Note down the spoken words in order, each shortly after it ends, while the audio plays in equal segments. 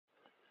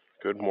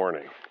Good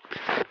morning.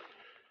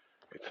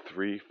 It's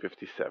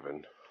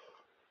 3:57,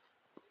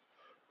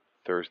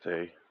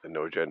 Thursday, the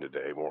No Agenda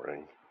Day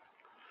morning.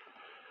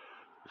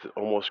 It's an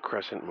almost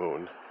crescent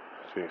moon.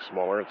 It's getting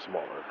smaller and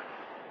smaller.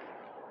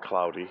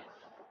 Cloudy,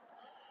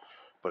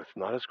 but it's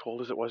not as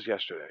cold as it was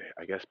yesterday.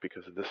 I guess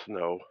because of the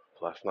snow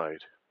last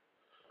night.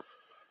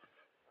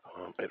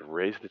 It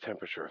raised the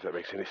temperature, if that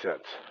makes any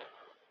sense.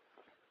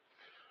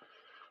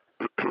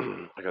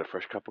 I got a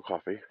fresh cup of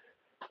coffee.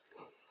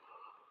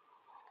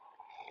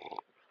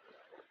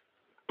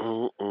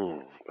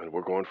 And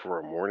we're going for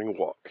a morning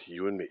walk,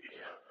 you and me,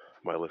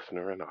 my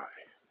listener and I.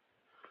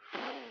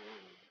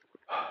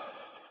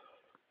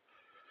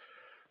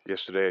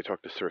 Yesterday I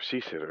talked to Sir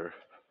Seat Sitter,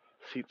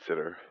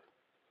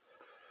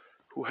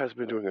 who has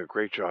been doing a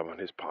great job on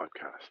his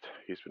podcast.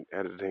 He's been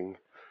editing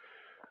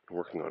and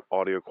working on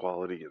audio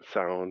quality and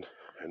sound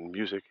and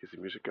music. He's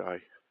a music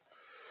guy.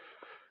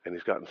 And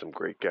he's gotten some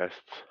great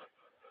guests.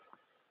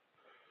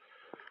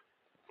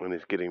 And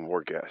he's getting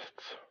more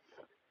guests.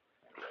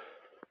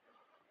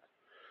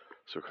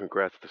 So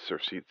congrats to Sir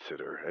Seat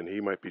Sitter. And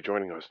he might be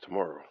joining us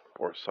tomorrow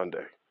or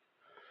Sunday.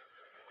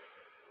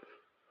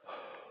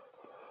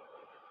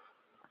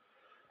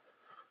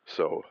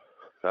 So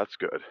that's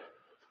good.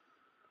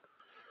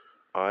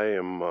 I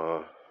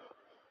am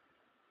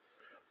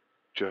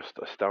just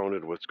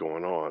astounded what's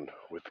going on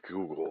with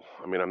Google.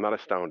 I mean, I'm not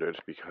astounded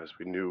because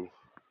we knew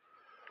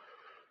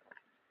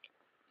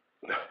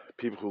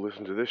people who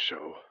listen to this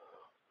show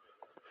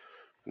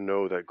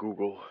know that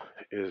Google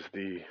is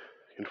the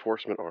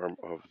enforcement arm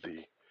of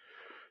the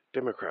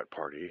Democrat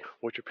Party,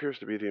 which appears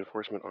to be the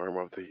enforcement arm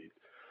of the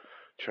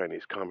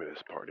Chinese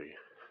Communist Party.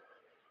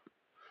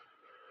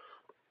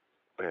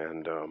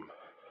 And I'm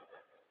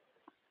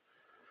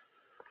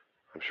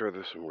sure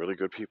there's some really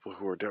good people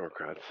who are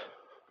Democrats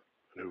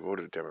and who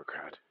voted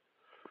Democrat.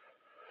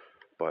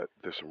 But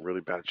there's some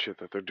really bad shit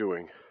that they're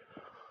doing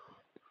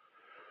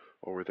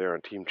over there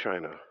on Team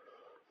China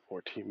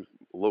or Team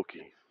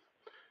Loki.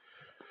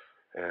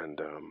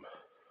 And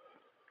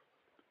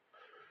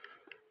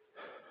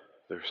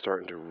they're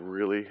starting to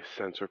really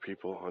censor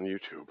people on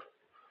YouTube.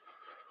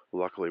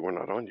 Luckily, we're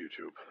not on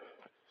YouTube.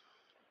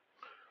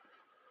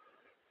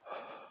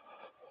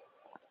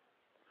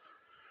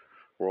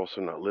 We're also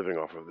not living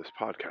off of this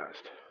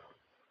podcast.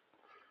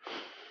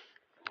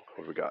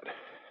 What do we got?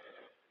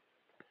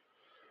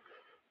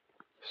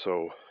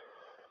 So,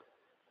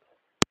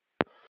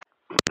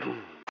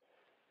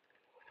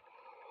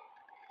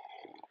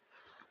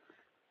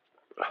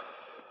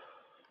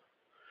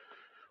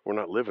 we're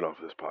not living off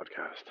of this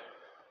podcast.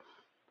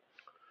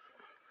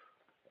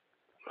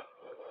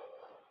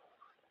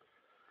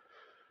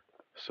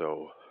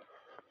 So,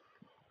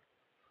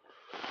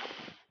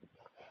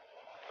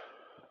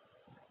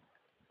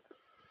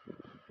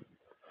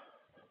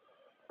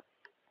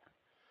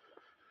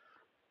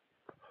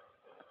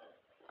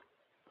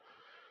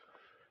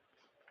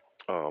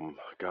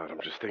 God,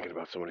 I'm just thinking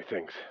about so many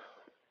things.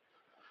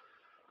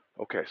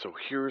 Okay, so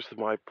here's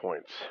my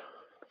points.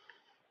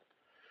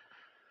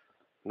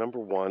 Number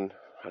one,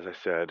 as I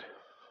said,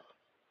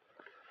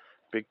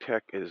 big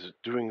tech is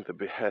doing the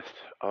behest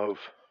of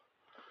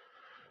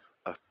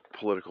a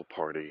political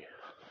party,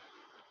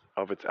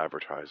 of its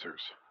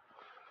advertisers.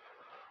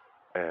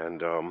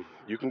 And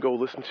you can go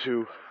listen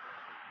to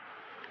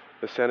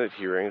the Senate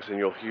hearings and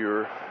you'll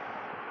hear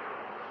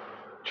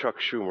Chuck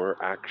Schumer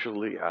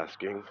actually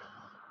asking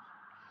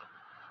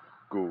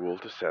Google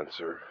to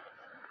censor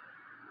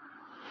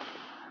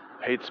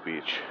hate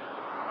speech.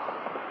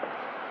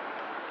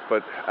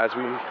 But as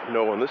we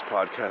know on this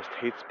podcast,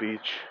 hate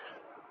speech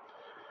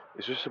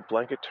is just a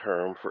blanket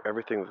term for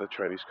everything that the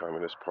Chinese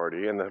Communist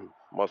Party and the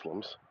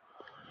Muslims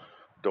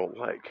don't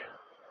like.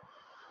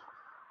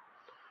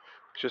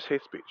 It's just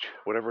hate speech.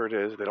 Whatever it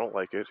is, they don't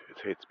like it,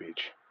 it's hate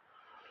speech.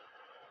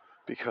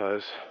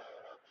 Because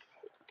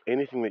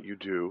anything that you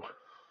do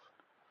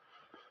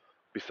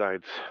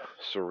besides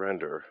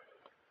surrender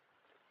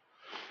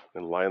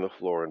and lie on the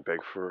floor and beg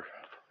for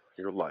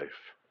your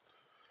life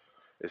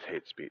is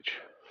hate speech.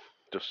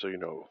 Just so you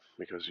know,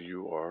 because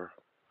you are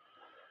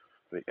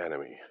the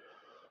enemy.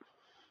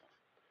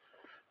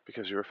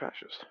 Because you're a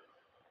fascist.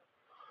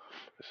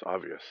 It's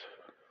obvious.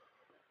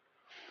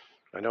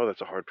 I know that's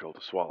a hard pill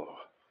to swallow.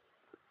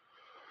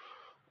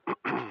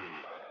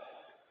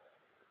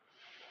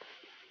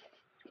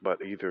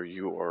 But either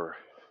you are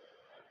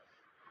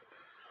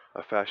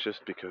a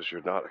fascist because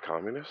you're not a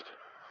communist.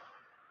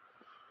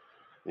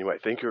 You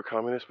might think you're a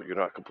communist, but you're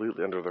not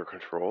completely under their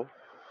control.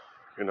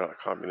 You're not a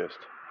communist,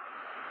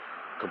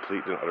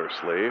 complete and utter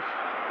slave.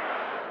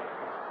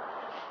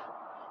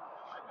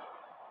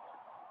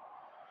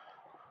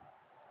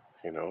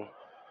 You know,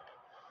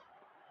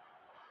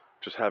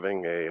 just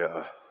having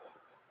a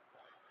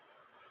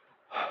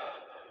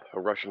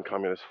Russian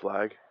communist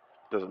flag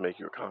doesn't make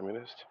you a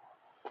communist.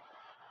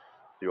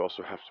 You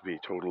also have to be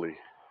totally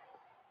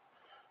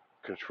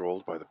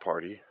controlled by the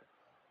party.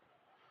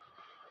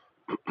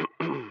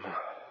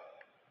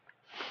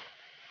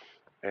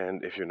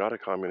 And if you're not a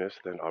communist,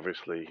 then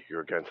obviously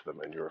you're against them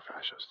and you're a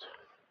fascist.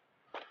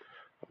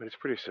 mean, it's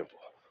pretty simple.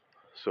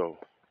 So,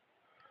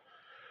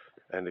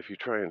 and if you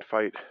try and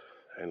fight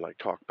and like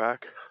talk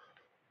back,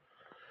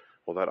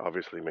 well, that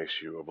obviously makes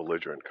you a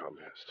belligerent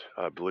communist,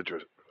 a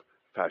belligerent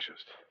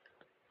fascist.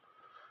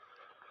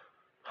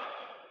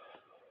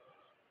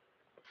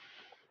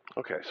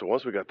 Okay, so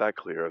once we got that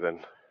clear, then,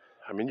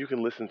 I mean, you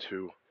can listen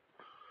to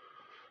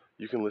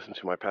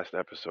my past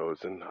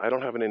episodes, and I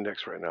don't have an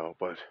index right now,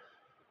 but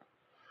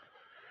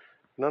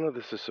none of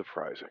this is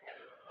surprising.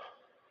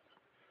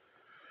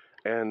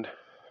 And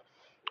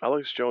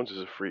Alex Jones is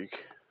a freak,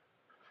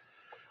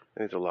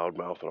 and he's a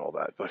loudmouth and all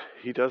that, but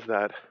he does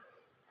that.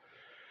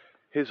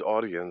 His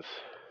audience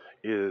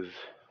is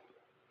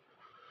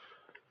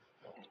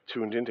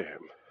tuned into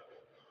him.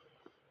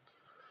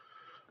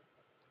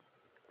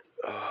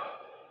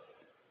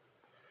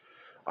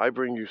 I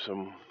bring you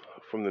some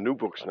from the New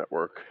Books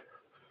Network,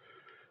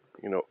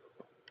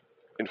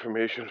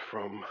 information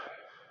from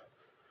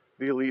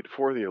the elite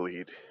for the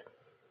elite.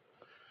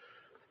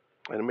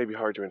 And it may be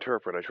hard to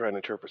interpret. I try and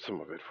interpret some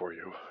of it for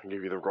you and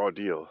give you the raw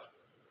deal.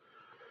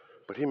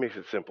 But he makes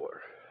it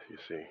simpler, you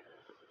see.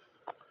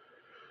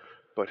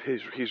 But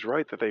he's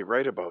right that they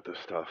write about this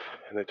stuff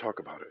and they talk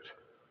about it.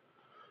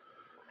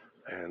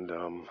 And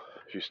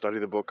if you study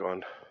the book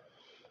on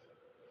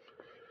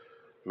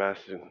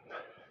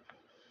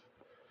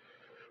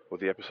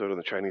the episode on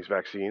the Chinese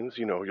vaccines,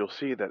 you'll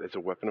see that it's a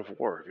weapon of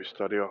war. If you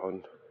study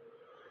on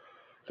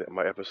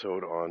my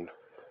episode on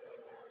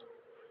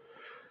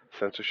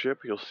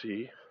censorship, you'll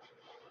see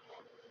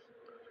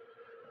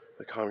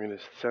the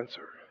communist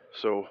censor.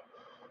 So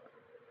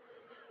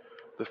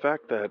the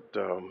fact that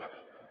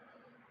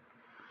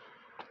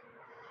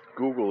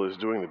Google is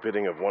doing the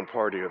bidding of one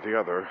party or the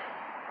other,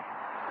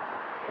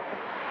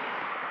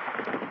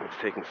 it's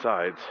taking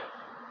sides,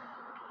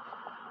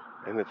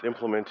 and it's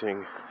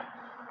implementing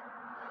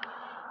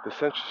the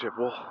censorship.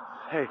 Well,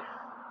 hey,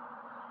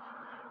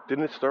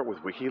 didn't it start with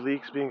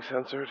WikiLeaks being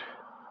censored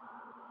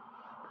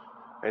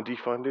and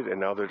defunded, and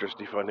now they're just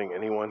defunding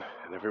anyone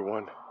and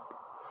everyone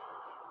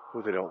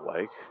who they don't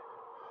like?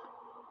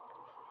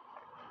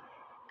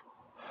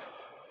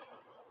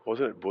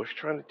 Wasn't it Bush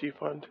trying to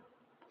defund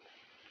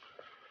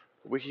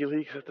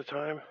WikiLeaks at the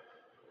time?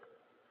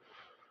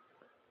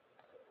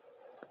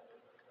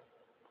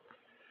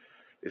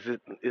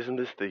 Isn't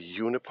this the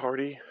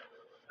uniparty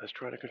that's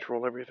trying to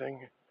control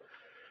everything,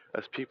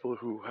 as people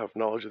who have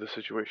knowledge of the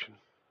situation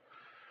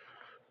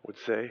would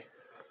say?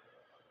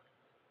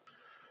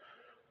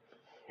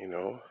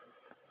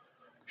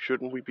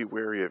 Shouldn't we be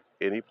wary of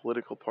any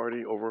political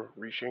party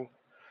overreaching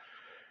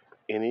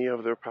any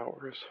of their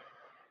powers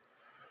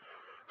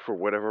for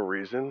whatever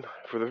reason?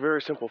 For the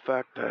very simple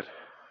fact that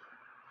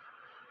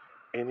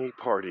any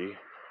party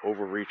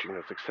overreaching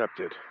that's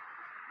accepted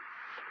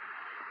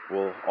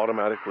will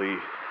automatically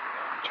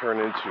turn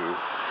into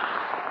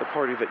the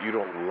party that you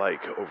don't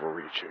like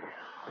overreaching.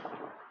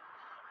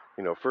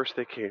 First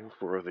they came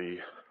for the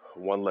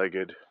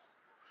one-legged,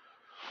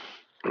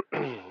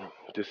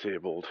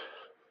 disabled,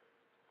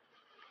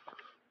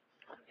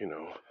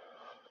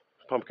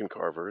 pumpkin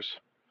carvers,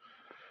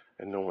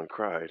 and no one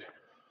cried.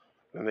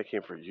 Then they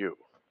came for you.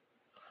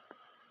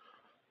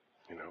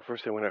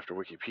 First they went after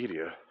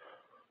Wikipedia.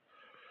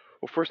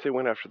 Well, first they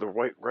went after the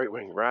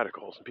right-wing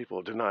radicals and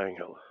people denying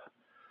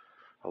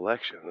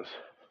elections.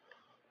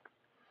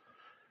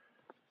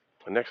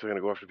 And next they're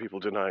going to go after people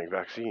denying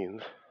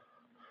vaccines.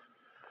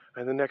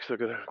 And then next they're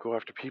going to go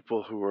after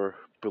people who are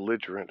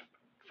belligerent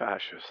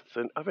fascists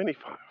and of any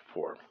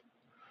form.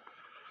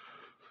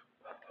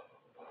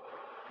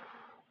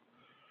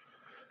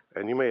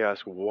 And you may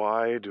ask,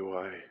 why do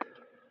I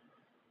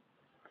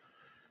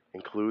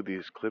include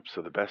these clips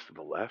of the best of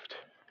the left?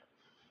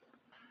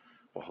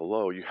 Well,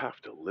 hello, you have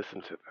to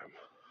listen to them.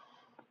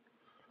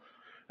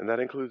 And that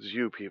includes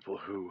you people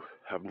who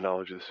have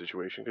knowledge of the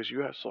situation, because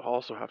you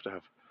also have to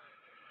have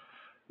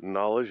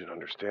knowledge and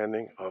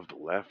understanding of the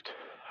left,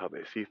 how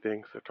they see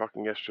things. They're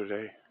talking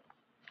yesterday.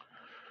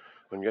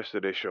 On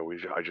yesterday's show,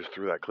 I just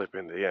threw that clip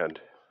in the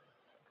end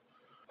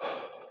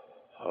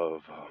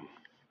of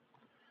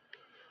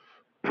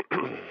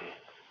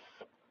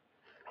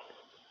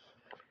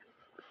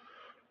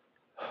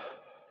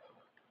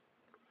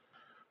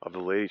of the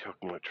lady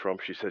talking about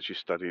Trump. She said she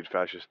studied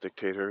fascist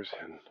dictators,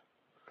 and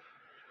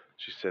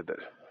she said that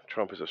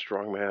Trump is a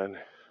strong man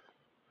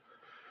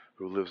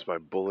who lives by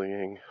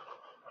bullying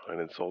and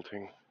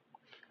insulting,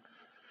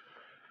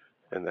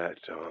 and that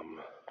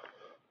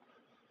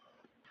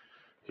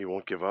he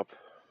won't give up.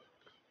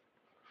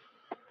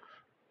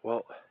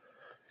 Well,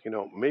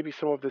 maybe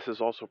some of this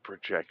is also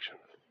projection.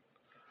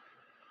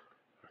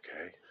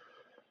 Okay?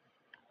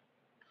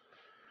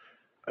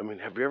 I mean,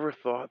 have you ever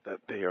thought that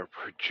they are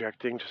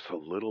projecting just a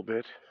little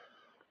bit?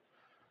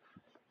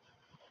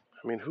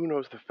 I mean, who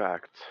knows the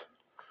facts?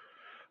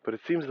 But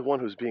it seems the one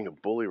who's being a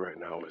bully right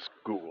now is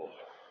Google.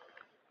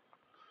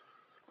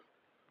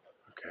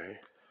 Okay?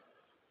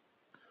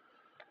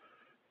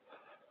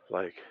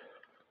 Like,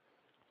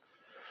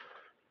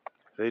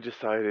 they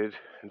decided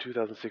in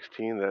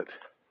 2016 that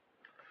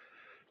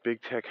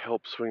big tech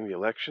helped swing the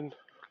election,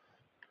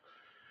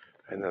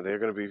 And now they're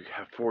going to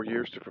have 4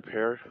 years to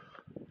prepare,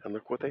 and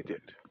look what they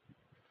did.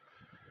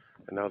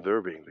 And now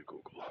they're being the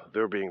Google.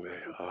 They're being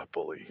the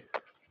bully.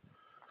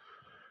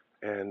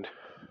 And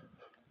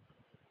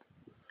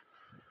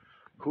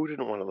who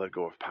didn't want to let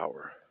go of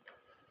power?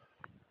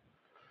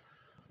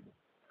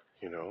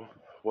 You know,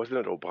 wasn't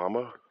it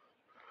Obama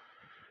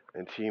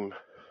and Team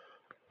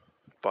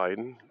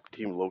Biden,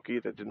 Team Loki,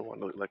 that didn't want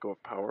to let go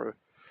of power?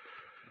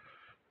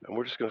 And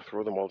we're just going to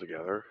throw them all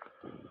together.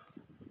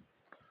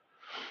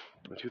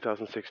 In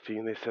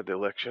 2016, they said the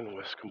election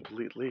was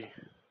completely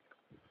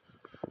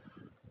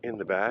in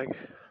the bag.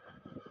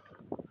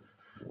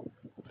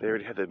 They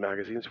already had the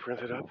magazines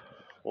printed up.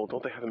 Well,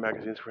 don't they have the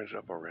magazines printed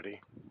up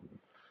already?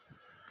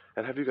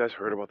 And have you guys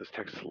heard about this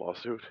Texas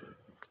lawsuit?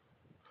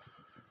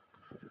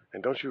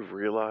 And don't you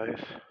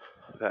realize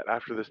that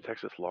after this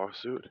Texas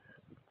lawsuit,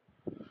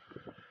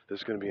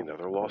 there's going to be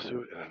another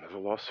lawsuit and another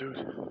lawsuit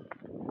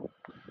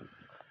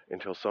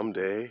until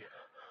someday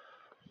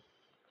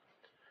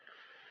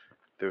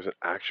there's an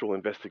actual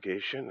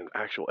investigation and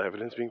actual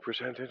evidence being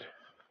presented?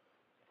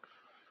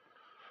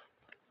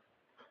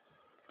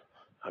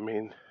 I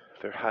mean,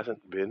 there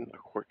hasn't been a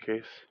court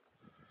case.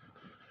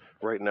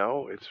 Right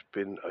now, it's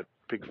been a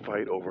big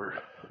fight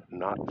over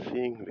not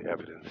seeing the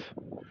evidence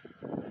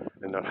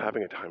and not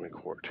having a time in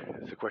court.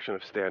 It's a question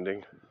of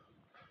standing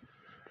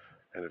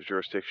and of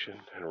jurisdiction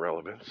and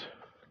relevance.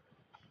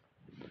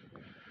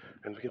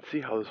 And we can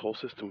see how this whole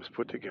system is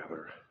put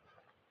together.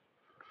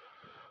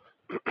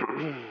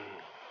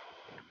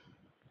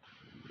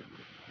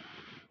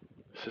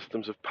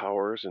 Systems of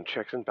powers and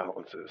checks and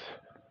balances.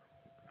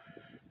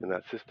 And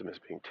that system is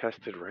being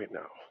tested right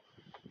now.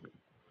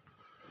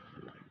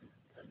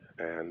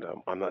 And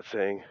I'm not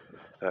saying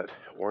that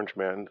Orange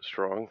Man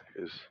Strong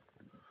is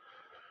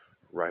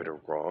right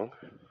or wrong.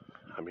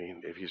 I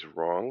mean, if he's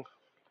wrong,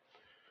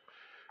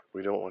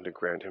 we don't want to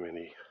grant him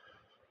any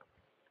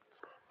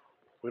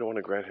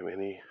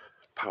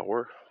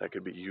power that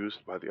could be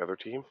used by the other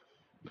team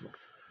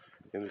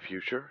in the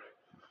future,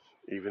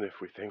 even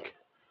if we think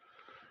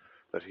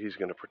that he's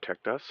going to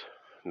protect us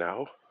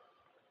now,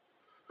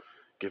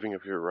 giving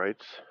up your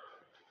rights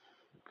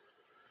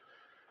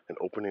and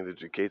opening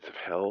the gates of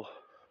hell.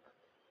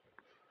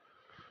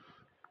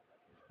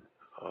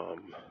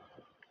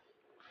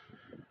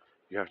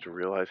 You have to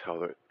realize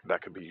how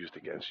that could be used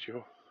against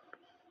you.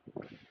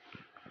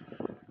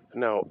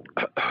 Now,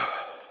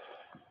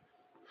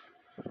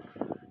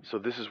 so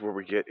this is where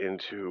we get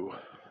into,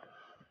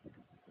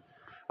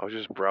 I was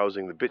just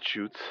browsing the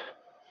BitChutes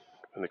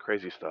and the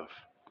crazy stuff.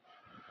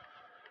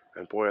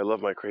 And boy, I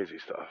love my crazy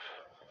stuff.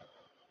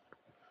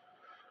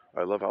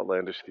 I love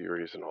outlandish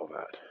theories and all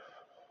that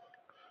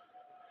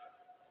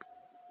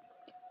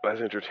as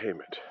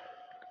entertainment.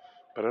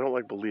 But I don't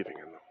like believing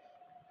in them.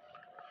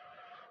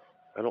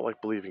 I don't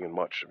like believing in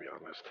much, to be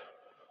honest.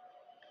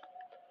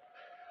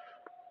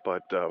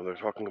 But they're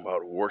talking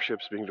about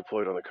warships being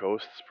deployed on the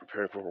coasts,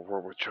 preparing for a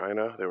war with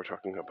China. They were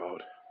talking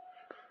about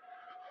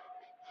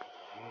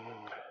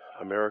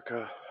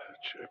America,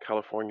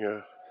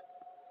 California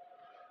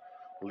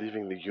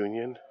leaving the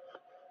Union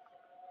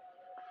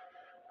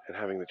and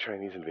having the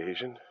Chinese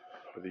invasion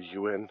or the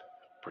UN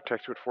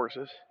protectorate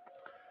forces.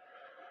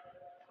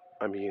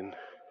 I mean,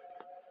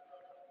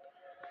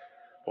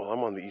 well,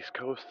 I'm on the East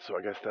Coast, so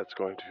I guess that's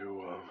going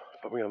to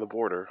put me on the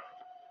border.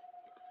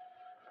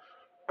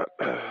 But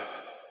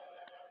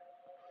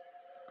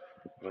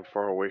I'm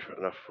far away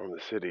enough from the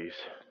cities,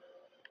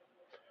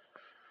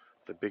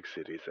 the big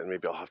cities, and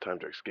maybe I'll have time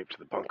to escape to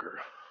the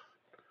bunker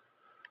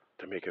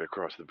to make it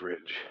across the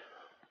bridge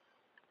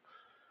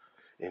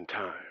in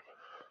time.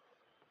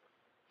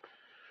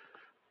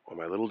 On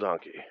my little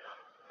donkey.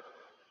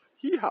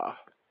 Yeehaw!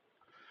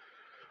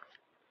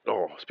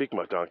 Oh, speaking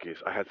about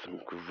donkeys, I had some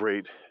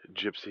great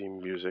gypsy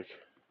music.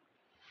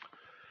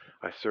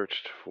 I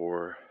searched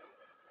for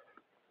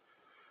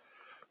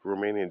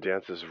Romanian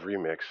Dances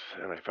remix,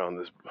 and I found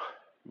this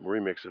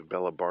remix of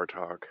Bella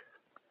Bartok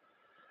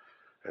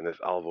and this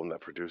album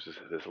that produces,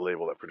 this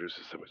label that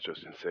produces them. It's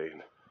just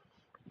insane.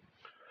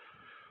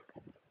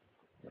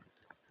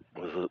 I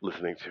was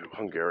listening to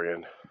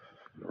Hungarian,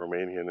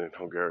 Romanian, and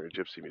Hungarian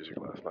gypsy music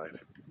last night.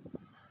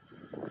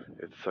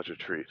 It's such a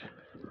treat.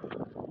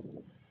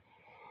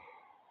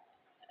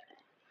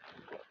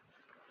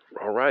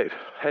 All right.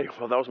 Hey,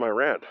 well, that was my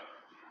rant.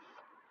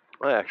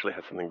 I actually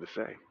had something to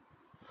say.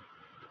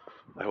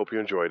 I hope you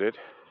enjoyed it.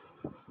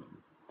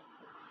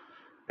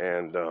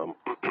 And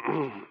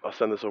I'll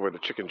send this over to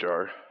Chicken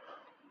Jar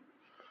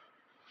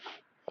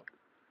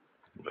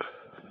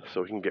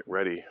so he can get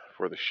ready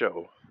for the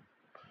show.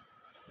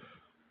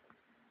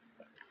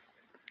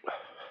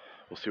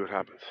 We'll see what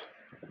happens.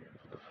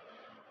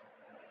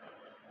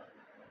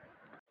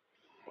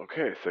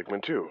 Okay,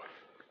 segment 2.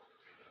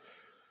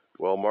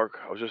 Well,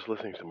 I was just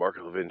listening to Mark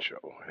Levin's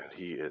show, and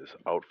he is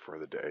out for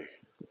the day.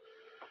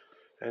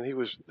 And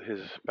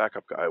his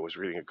backup guy was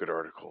reading a good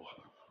article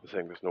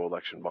saying there's no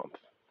election month.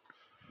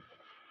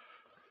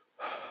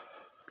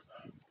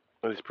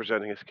 And he's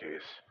presenting his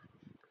case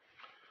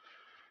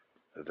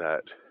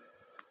that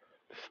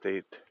the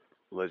state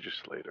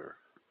legislator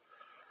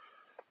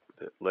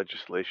the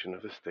legislation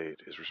of the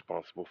state is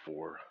responsible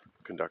for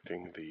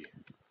conducting the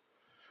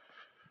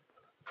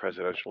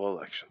presidential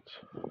elections,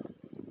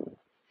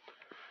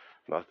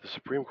 not the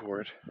Supreme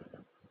Court,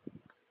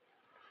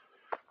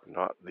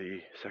 not the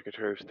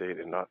Secretary of State,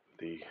 and not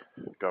the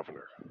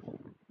governor.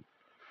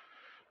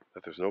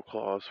 That there's no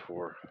clause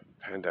for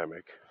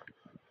pandemic.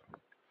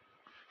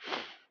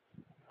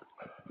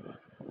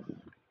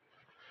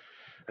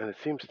 And it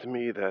seems to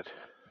me that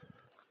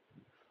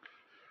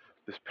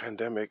this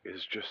pandemic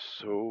is just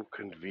so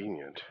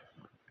convenient.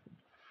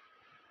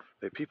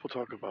 That people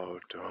talk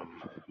about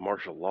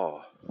martial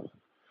law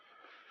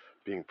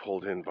being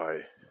pulled in by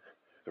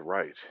the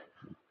right,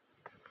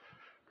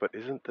 but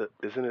isn't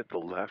it the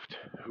left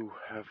who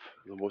have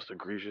the most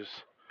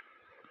egregious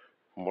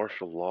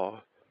martial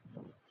law?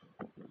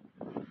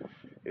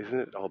 Isn't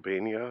it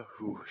Albania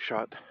who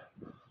shot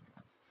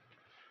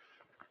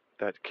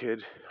that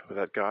kid, or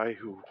that guy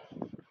who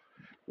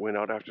went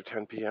out after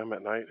 10 p.m.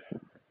 at night?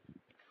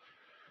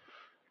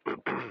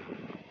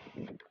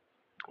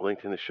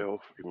 Linked in the show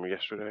from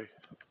yesterday.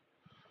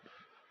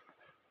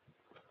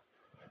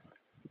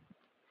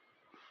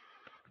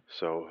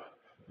 So,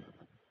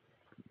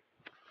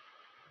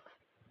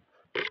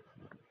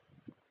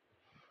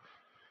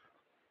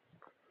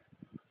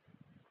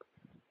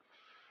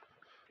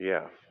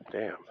 yeah,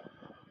 damn.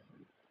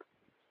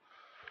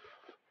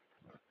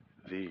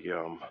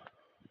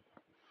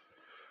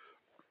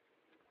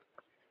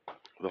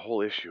 The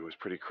whole issue is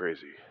pretty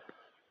crazy.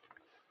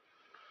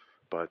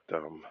 But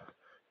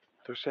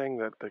they're saying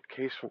that the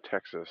case from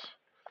Texas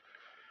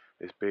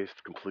is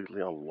based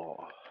completely on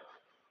law.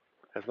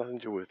 It has nothing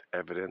to do with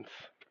evidence.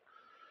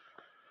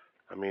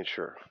 I mean,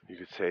 sure, you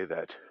could say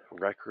that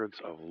records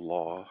of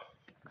law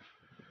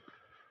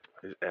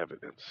is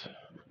evidence.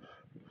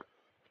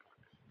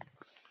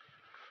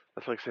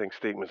 That's like saying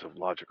statements of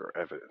logic are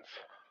evidence.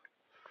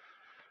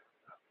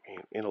 I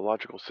mean, in a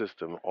logical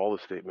system, all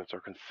the statements are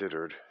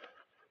considered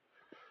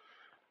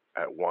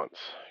at once.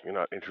 You're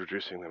not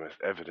introducing them as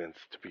evidence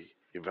to be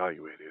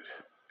evaluated.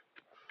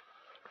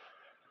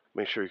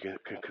 Make sure you can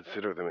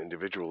consider them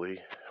individually,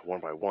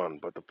 one by one,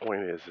 but the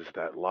point is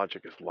that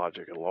logic is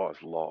logic and law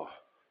is law.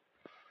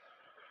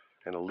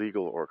 And a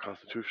legal or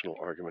constitutional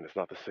argument is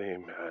not the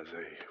same as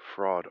a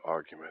fraud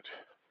argument,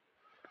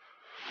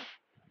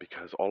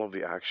 because all of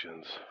the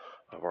actions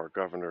of our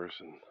governors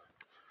and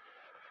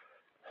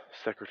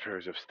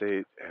secretaries of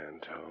state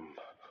and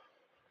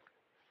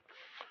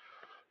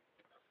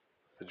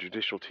the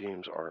judicial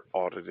teams are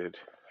audited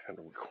and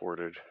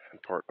recorded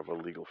and part of a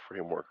legal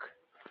framework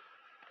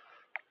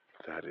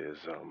that is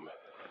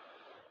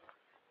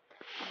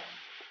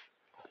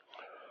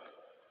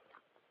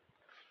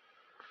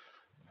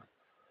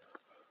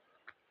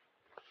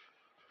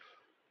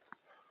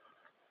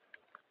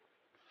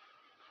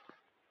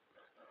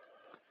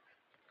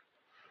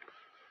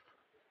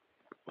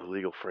a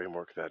legal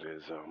framework that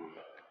is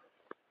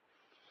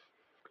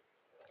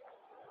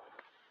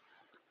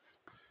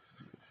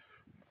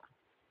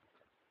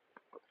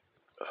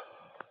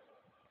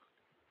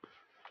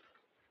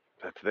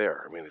that's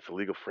there. I mean, it's a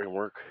legal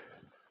framework.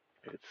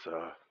 It's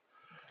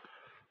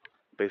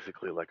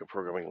basically like a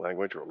programming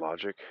language or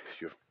logic.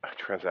 You have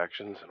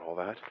transactions and all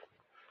that.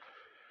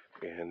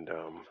 And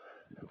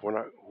we're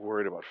not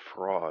worried about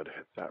fraud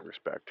in that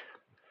respect,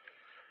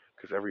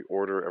 because every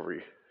order,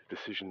 every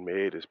decision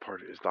made is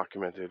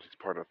documented. It's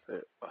part of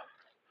the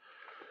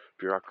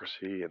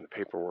bureaucracy and the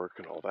paperwork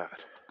and all that,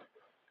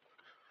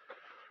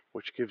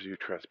 which gives you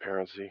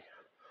transparency.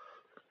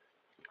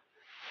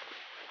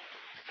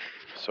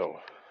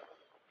 So,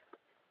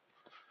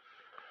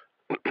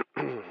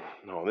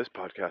 no, on this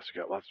podcast we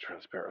got lots of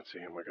transparency.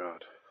 Oh my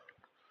God!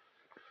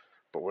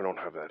 But we don't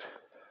have that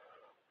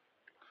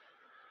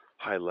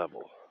high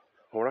level.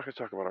 We're not going to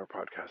talk about our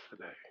podcast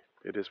today.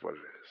 It is what it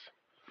is.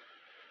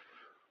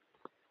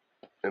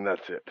 And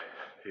that's it.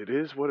 It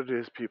is what it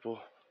is, people.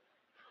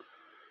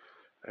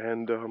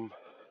 And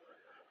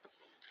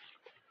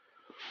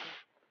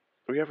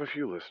we have a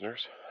few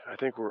listeners. I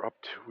think we were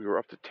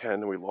up to 10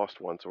 and we lost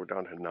one, so we're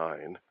down to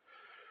 9,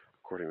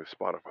 according to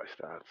Spotify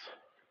stats.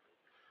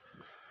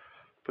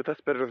 But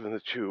that's better than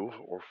the 2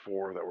 or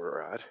 4 that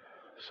we're at.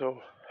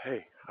 So,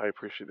 hey, I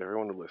appreciate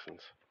everyone who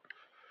listens.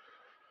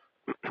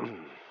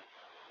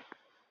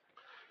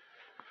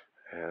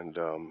 And,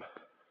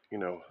 you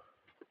know,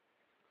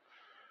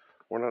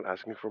 we're not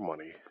asking for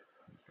money.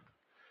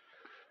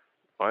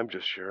 I'm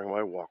just sharing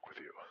my walk with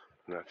you.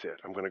 And that's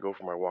it. I'm going to go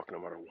for my walk no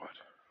matter what.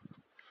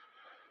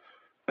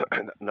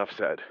 Enough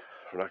said.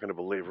 I'm not going to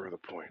belabor the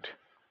point.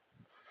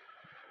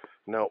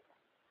 Now,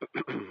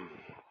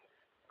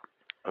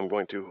 I'm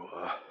going to...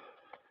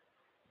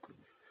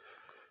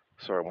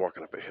 sorry, I'm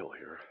walking up a hill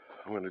here.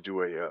 I'm going to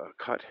do a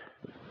cut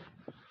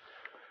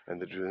and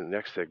then do the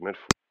next segment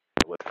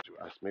for listeners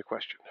to ask me a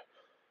question.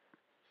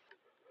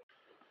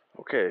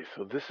 Okay,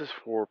 so this is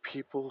for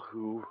people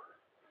who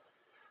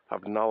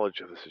have knowledge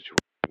of the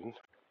situation.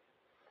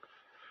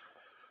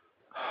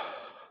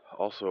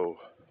 Also,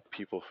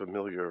 people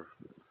familiar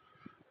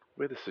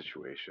with the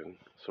situation.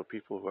 So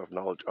people who have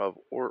knowledge of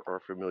or are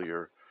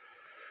familiar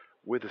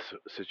with the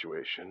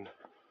situation.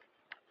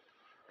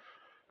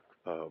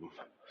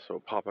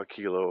 So Papa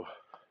Kilo,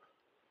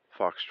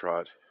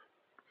 Foxtrot,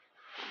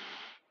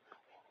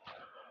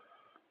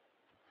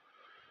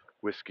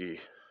 Whiskey,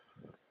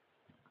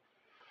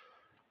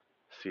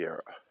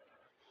 Sierra,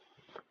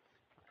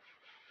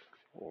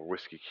 or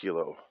Whiskey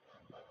Kilo,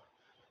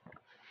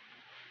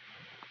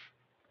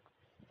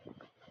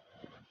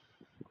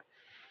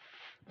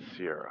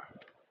 Sierra.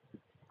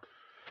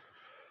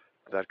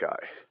 That guy,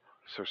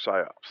 Sir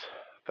Psyops.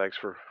 Thanks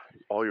for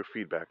all your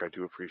feedback. I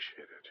do appreciate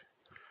it.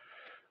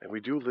 And we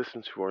do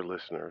listen to our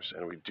listeners,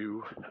 and we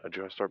do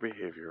adjust our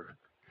behavior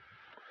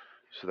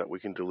so that we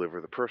can deliver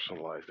the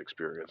personalized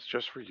experience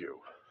just for you.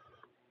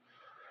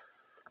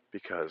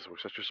 Because we're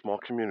such a small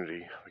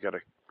community, we gotta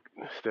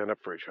stand up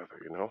for each other,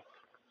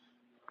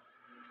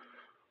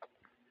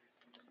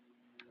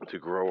 to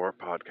grow our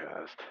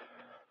podcast,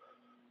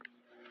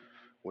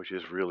 which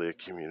is really a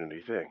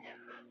community thing.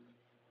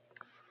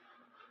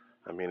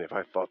 I mean, if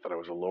I thought that I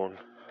was alone,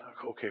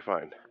 okay,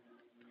 fine.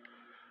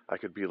 I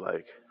could be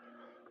like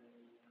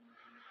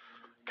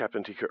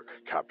Captain T. Kirk,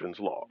 Captain's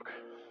Log,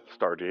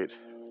 Stardate,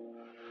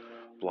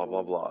 blah,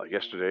 blah, blah.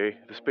 Yesterday,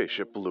 the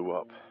spaceship blew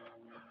up,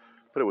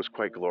 but it was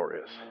quite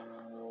glorious.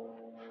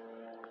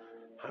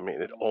 I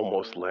mean, it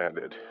almost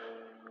landed.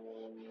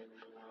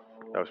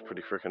 That was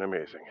pretty freaking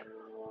amazing.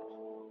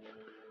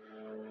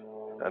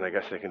 And I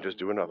guess they can just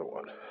do another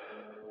one.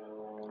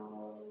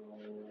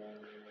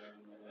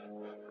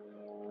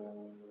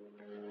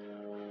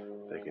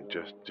 They can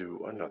just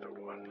do another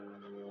one.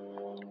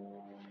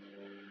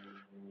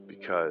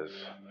 Because,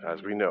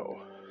 as we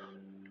know,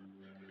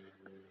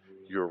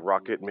 your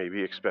rocket may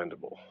be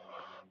expendable,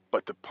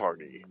 but the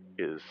party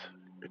is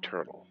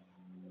eternal.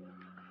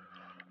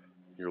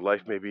 Your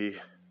life may be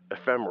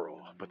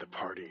ephemeral, but the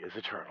party is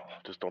eternal.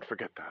 Just don't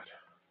forget that.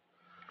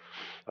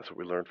 That's what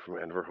we learned from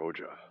Enver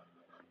Hoxha,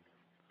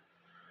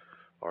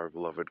 our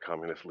beloved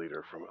communist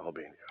leader from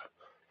Albania,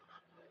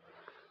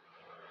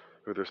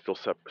 who they're still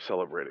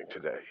celebrating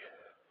today,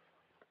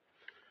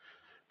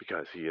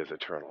 because he is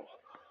eternal.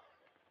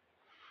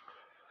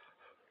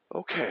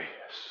 Okay,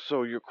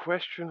 so your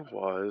question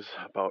was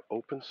about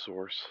open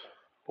source,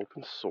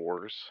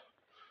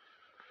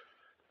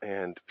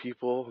 and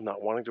people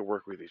not wanting to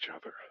work with each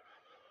other.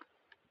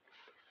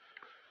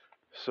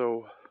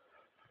 So,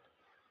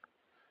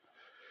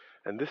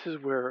 and this is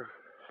where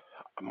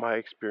my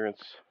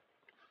experience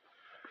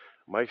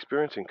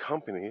in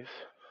companies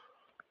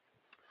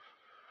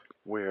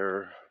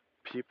where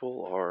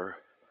people are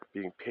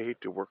being paid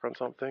to work on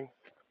something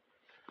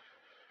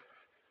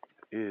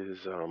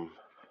is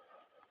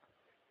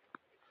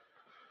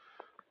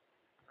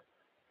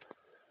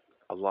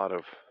a lot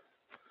of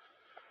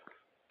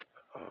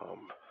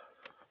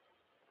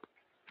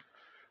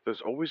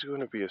there's always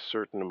going to be a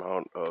certain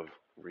amount of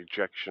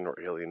rejection or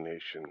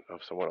alienation of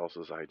someone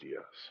else's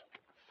ideas.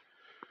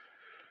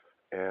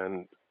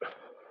 And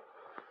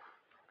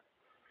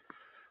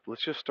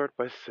let's just start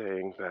by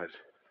saying that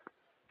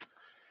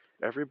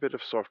every bit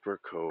of software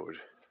code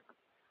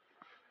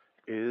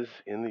is,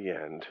 in the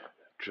end,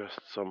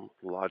 just some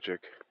logic,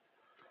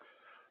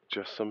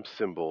 just some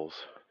symbols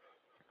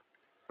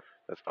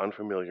that's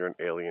unfamiliar and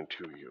alien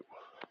to you.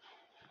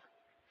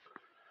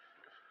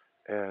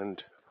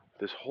 And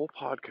this whole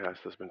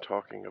podcast has been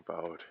talking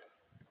about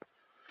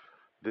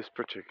this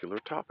particular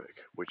topic,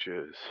 which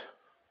is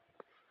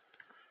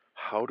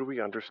how do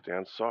we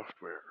understand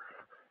software?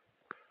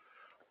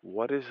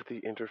 What is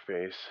the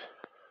interface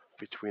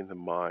between the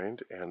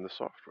mind and the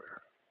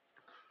software?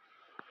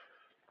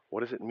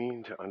 What does it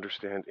mean to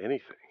understand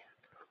anything?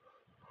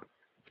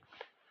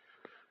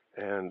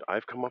 And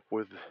I've come up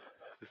with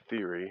the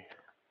theory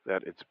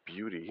that it's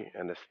beauty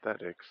and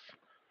aesthetics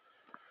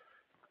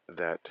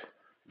that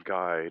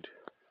guide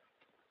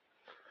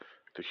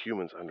the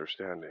human's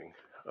understanding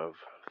of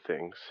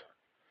things.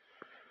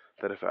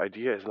 That if an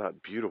idea is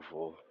not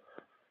beautiful,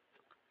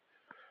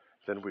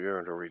 then we are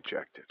going to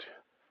reject it.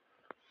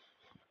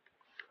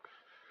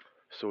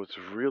 So it's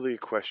really a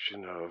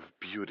question of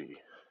beauty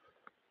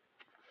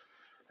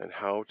and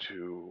how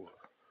to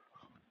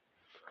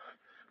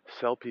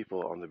sell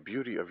people on the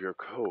beauty of your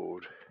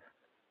code.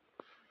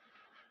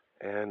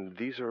 And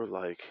these are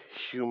like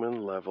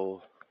human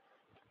level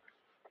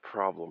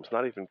problems,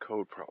 not even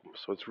code problems.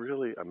 So it's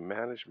really a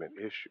management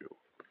issue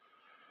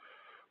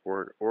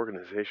or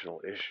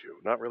organizational issue,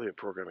 not really a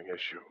programming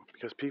issue,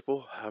 because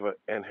people have an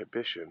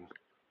inhibition.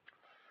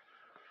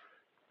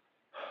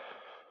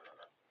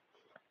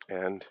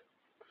 And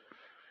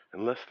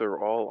unless they're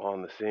all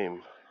on the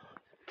same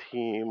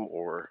team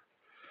or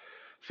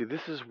see,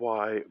 this is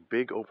why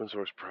big open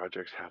source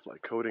projects have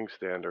like coding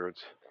standards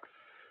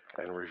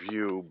and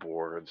review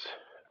boards,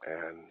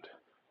 and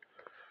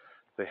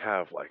they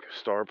have like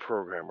star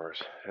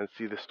programmers. And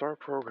see, the star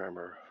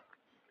programmer,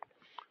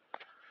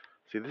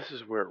 see, this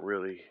is where it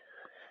really,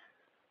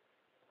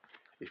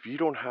 if you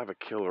don't have a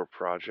killer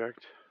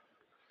project,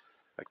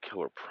 a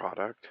killer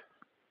product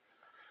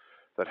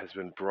that has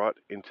been brought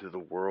into the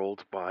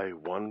world by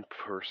one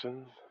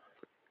person,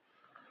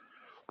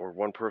 or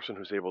one person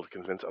who's able to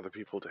convince other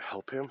people to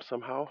help him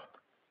somehow.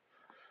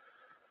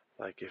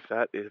 Like if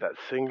that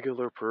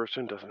singular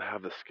person doesn't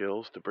have the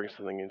skills to bring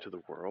something into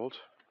the world,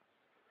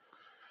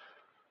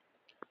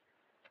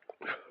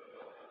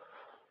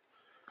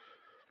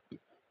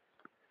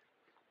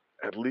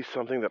 at least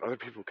something that other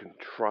people can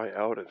try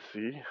out and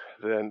see,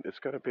 then it's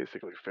going to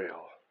basically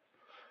fail.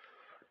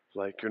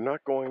 Like you're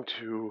not going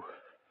to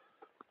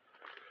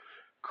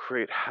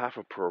create half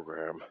a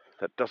program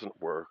that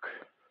doesn't work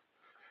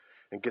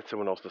and get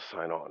someone else to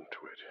sign on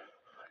to it.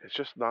 It's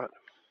just not.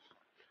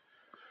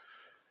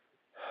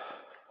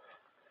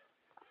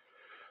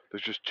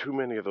 There's just too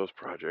many of those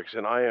projects,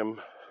 and I am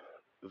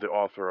the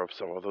author of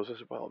some of those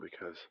as well,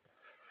 because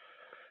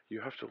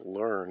you have to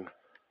learn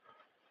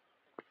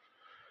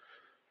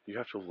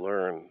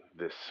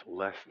this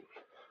lesson,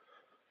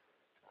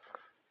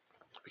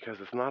 because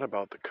it's not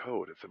about the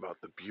code, it's about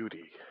the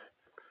beauty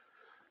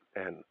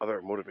and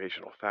other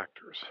motivational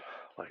factors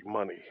like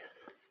money.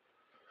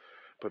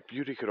 But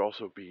beauty could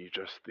also be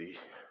just the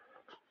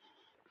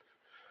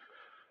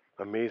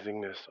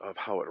amazingness of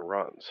how it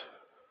runs,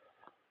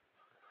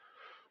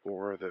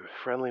 or the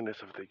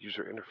friendliness of the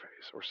user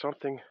interface, or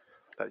something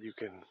that you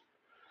can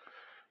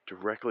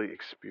directly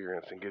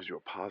experience and gives you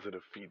a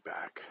positive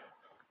feedback.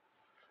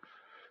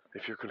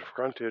 If you're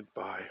confronted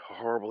by a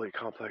horribly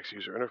complex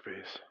user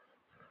interface,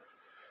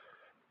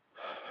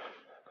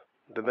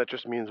 then that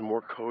just means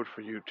more code for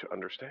you to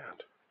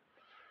understand.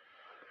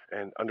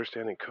 And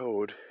understanding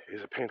code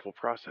is a painful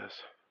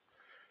process.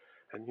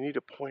 And you need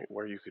a point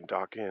where you can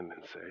dock in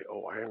and say,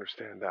 oh, I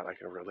understand that, I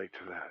can relate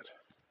to that.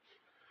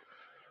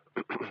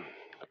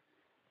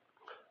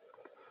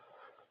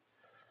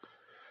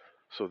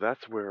 So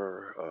that's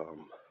where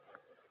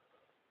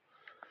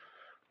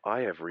I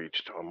have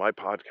reached on my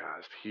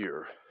podcast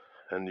here,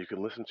 and you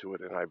can listen to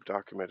it, and I've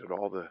documented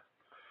all the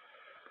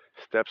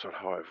steps on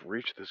how I've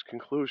reached this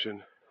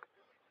conclusion.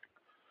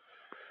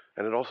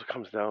 And it also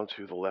comes down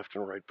to the left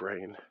and right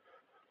brain.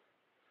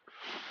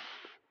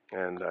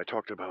 And I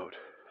talked about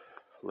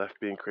left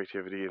being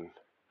creativity and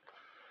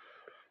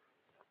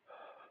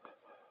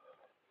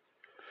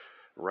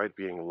right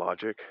being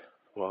logic.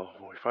 Well,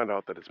 we find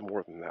out that it's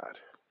more than that.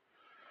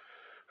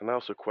 And I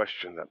also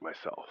questioned that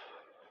myself.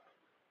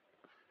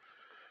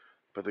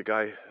 But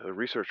the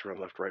researcher on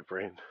left right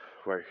brain,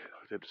 who I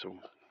did some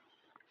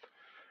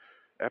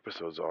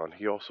episodes on,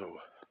 he also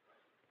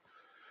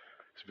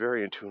is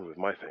very in tune with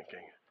my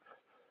thinking.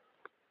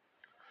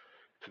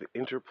 To the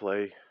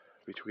interplay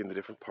between the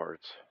different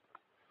parts,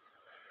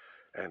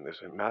 and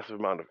there's a massive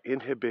amount of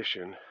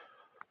inhibition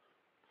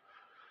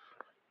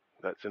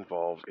that's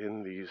involved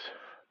in these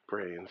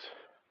brains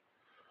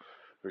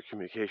where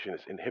communication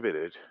is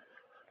inhibited.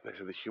 They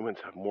say the humans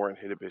have more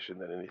inhibition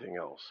than anything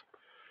else.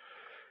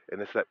 And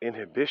it's that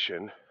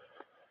inhibition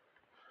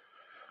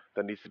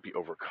that needs to be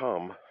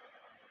overcome.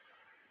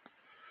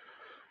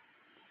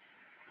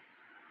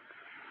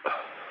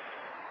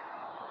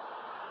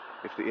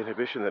 It's the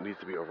inhibition that needs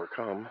to be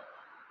overcome.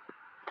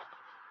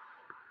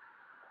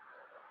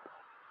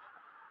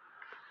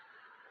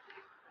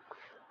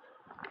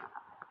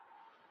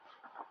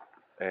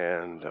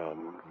 And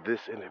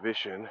this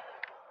inhibition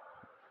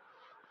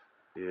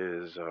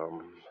is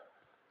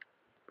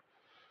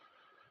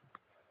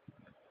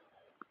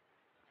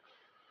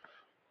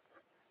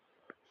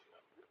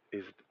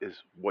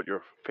what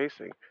you're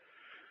facing.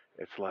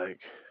 It's like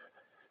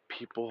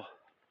people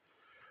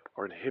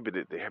are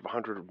inhibited. They have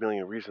 100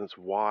 million reasons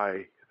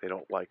why they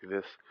don't like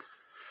this,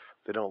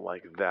 they don't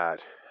like that.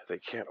 They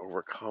can't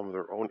overcome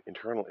their own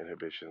internal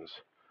inhibitions,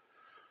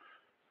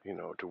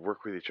 to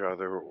work with each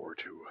other or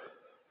to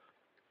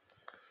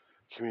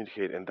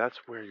communicate. And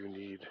that's where you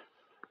need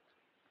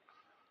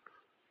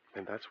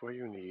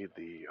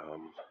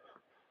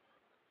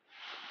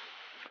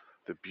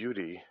the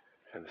beauty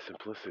and the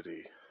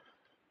simplicity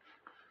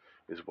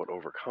is what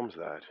overcomes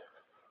that.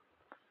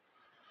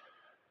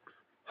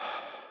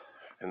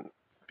 And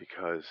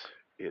because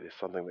it is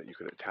something that you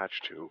can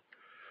attach to,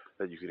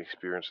 that you can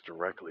experience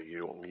directly, you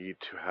don't need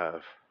to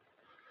have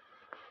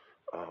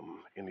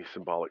any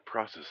symbolic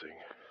processing.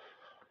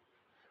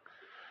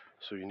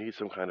 So you need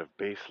some kind of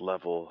base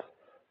level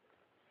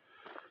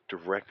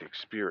direct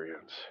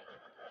experience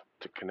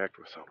to connect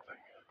with something.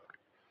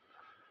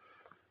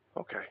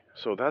 Okay,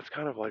 so that's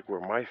kind of like where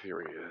my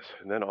theory is.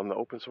 And then on the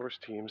open source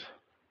teams,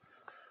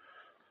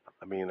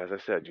 as I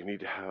said, you need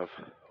to have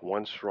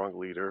one strong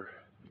leader.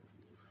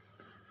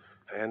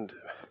 And,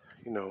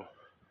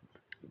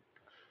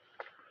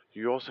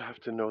 you also have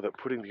to know that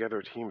putting together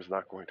a team is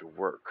not going to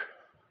work.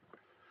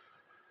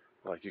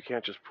 Like, you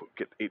can't just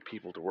get 8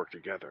 people to work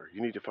together.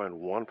 You need to find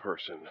one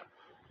person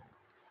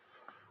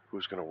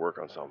who's going to work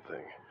on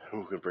something,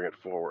 who can bring it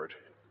forward.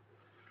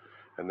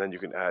 And then you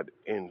can add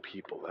in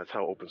people. That's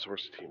how open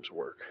source teams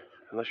work.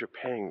 Unless you're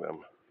paying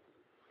them.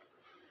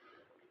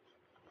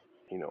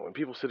 And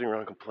people sitting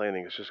around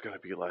complaining, it's just going to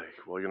be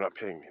like, well, you're not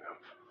paying me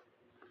enough.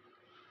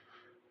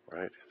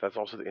 Right? That's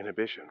also the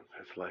inhibition.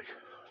 It's like,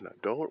 no,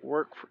 don't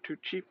work for too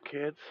cheap,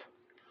 kids.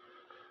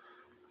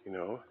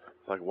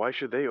 Like, why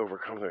should they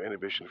overcome their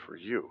inhibition for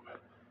you?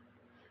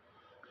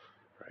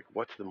 Right?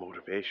 What's the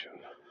motivation?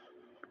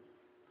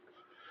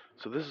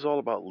 So this is all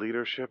about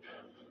leadership.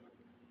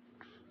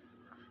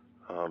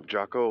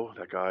 Jocko,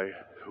 that guy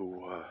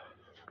who I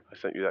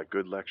sent you that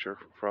good lecture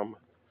from,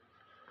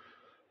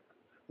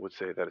 would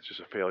say that it's just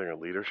a failure in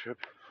leadership.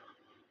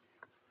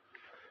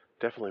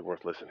 Definitely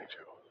worth listening to.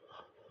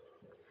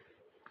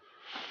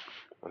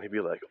 And he'd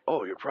be like,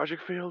 "Oh, your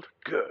project failed?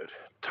 Good.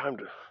 Time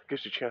to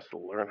gives you a chance to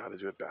learn how to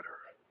do it better."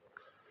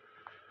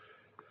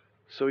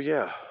 So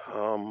yeah,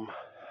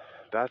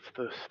 that's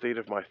the state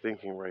of my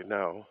thinking right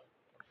now.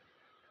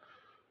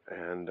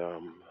 And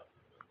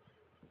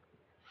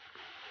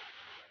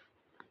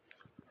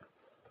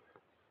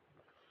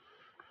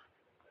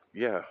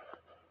yeah,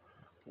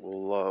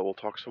 we'll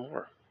talk some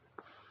more.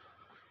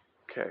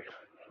 Okay,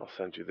 I'll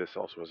send you this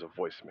also as a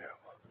voicemail,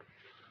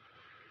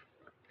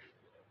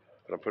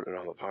 but I'm putting it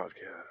on the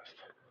podcast.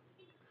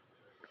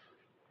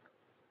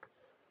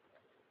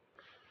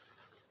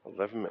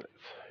 11 minutes.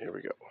 Here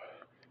we go.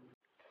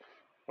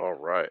 All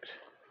right.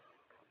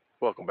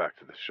 Welcome back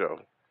to the show.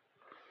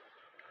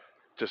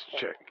 Just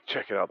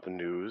checking out the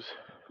news,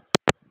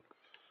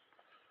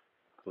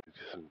 listening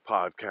to some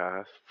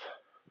podcasts.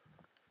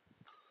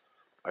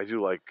 I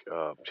do like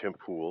Tim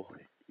Pool,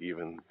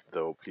 even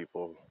though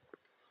people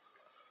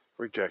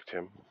reject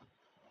him.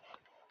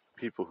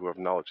 People who have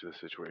knowledge of the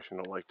situation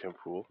don't like Tim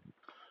Pool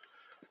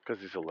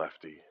because he's a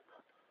lefty.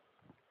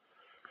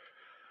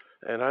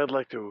 And I'd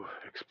like to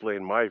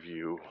explain my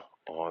view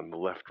on the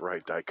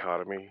left-right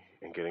dichotomy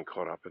and getting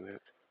caught up in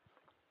it.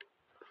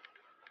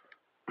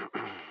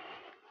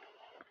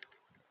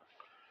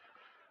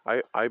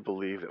 I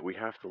believe that we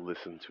have to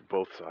listen to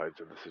both sides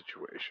of the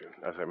situation,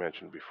 as I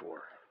mentioned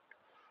before.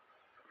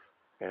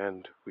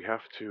 And we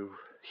have to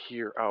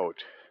hear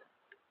out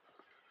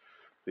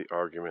the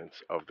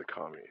arguments of the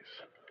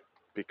commies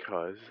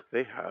because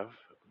they have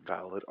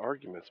valid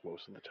arguments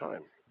most of the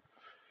time.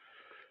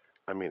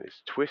 I mean,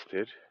 it's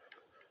twisted,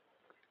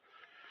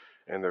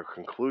 and their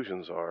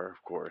conclusions are,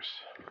 of course,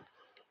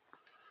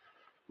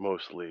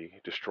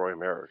 mostly destroy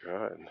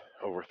America and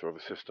overthrow the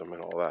system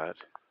and all that.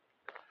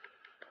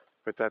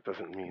 But that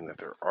doesn't mean that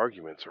their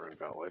arguments are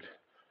invalid.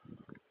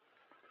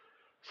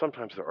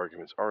 Sometimes their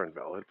arguments are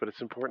invalid, but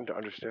it's important to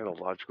understand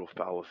the logical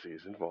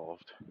fallacies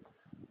involved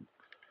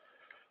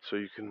so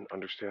you can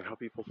understand how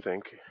people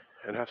think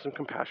and have some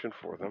compassion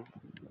for them.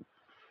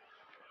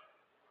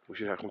 We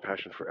should have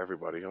compassion for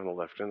everybody on the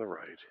left and the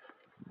right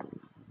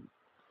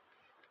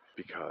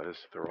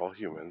because they're all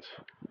humans.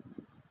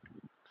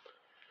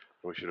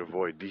 We should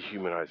avoid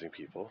dehumanizing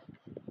people.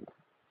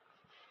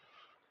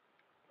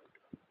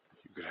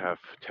 You could have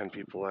 10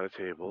 people at a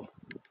table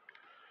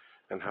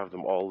and have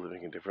them all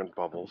living in different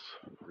bubbles,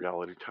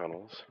 reality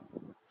tunnels,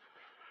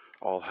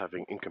 all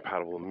having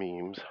incompatible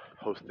memes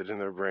hosted in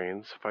their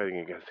brains, fighting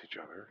against each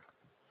other.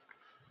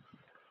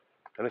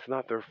 And it's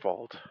not their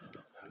fault,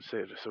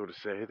 so to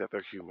say, that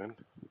they're human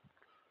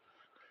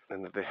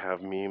and that they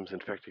have memes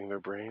infecting their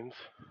brains,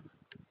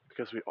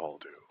 because we all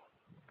do.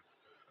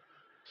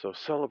 So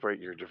celebrate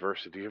your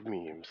diversity of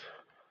memes,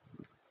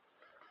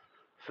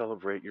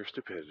 celebrate your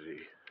stupidity,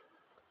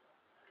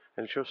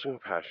 and show some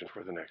compassion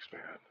for the next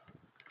man,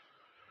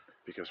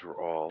 because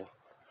we're all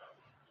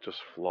just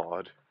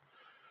flawed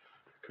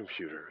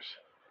computers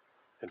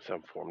in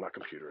some form, not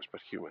computers,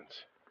 but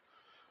humans.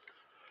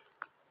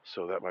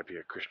 So that might be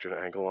a Christian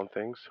angle on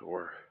things,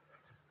 or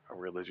a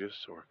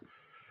religious, or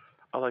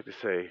I like to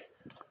say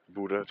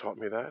Buddha taught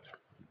me that.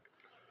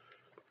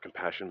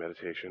 Compassion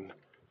meditation.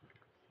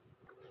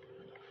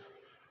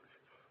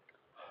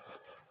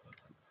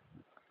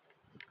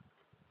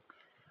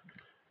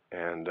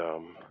 And,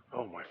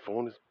 oh, my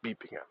phone is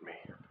beeping at me.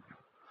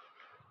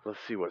 Let's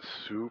see what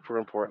super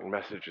important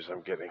messages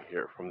I'm getting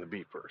here from the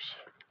beepers.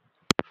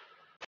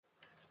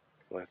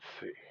 Let's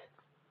see.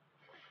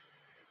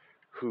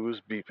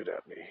 Who's beeping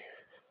at me?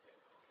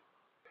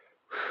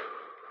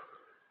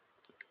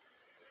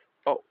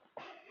 Oh,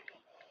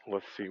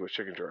 let's see what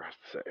Chicken Jar has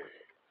to say.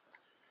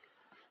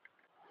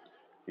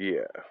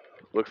 Yeah,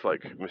 looks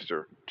like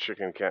Mr.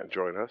 Chicken can't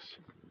join us.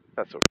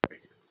 That's okay.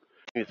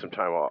 He needs some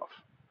time off.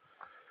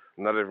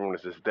 Not everyone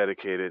is as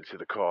dedicated to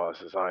the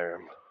cause as I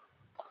am.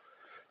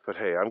 But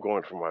hey, I'm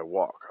going for my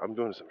walk. I'm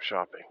doing some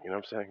shopping. You know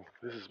what I'm saying?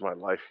 This is my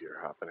life here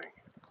happening.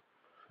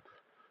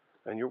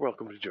 And you're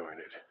welcome to join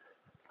it.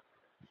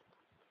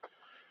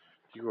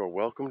 You are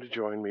welcome to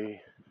join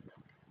me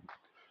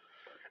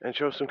and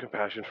show some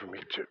compassion for me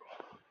too.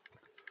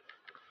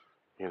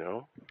 You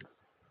know?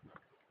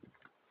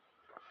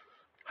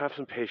 Have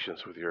some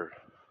patience with your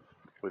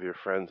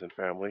friends and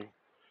family,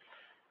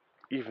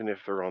 even if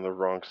they're on the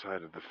wrong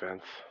side of the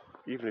fence,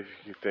 even if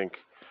you think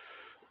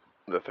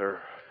that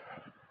they're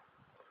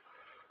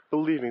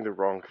believing the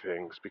wrong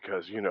things,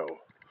 because, you know,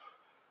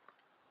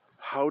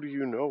 how do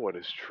you know what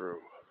is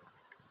true?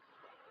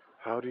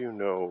 How do you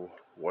know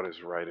what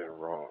is right and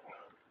wrong?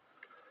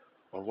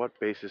 On what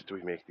basis do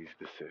we make these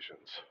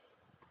decisions?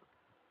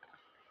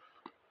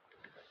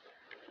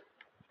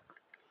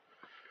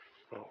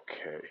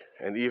 Okay,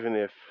 and even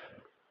if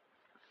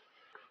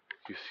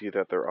you see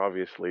that they're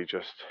obviously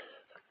just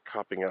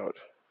copping out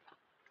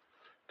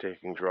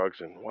taking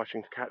drugs and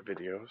watching cat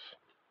videos,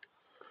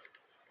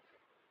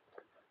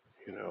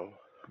 you know,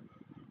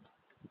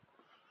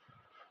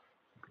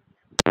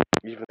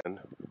 even then,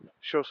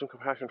 show some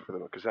compassion for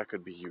them because that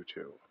could be you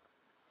too.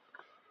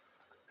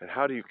 And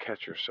how do you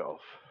catch yourself?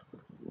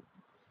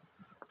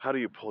 How do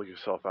you pull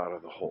yourself out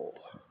of the hole?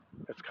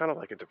 It's kind of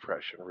like a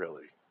depression,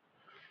 really.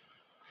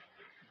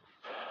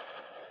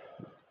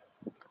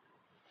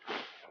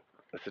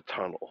 It's a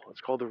tunnel.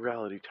 It's called the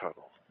reality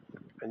tunnel.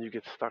 And you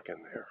get stuck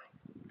in there.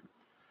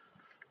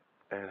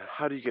 And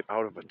how do you get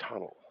out of a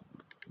tunnel?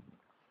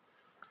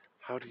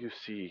 How do you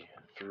see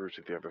through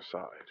to the other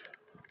side?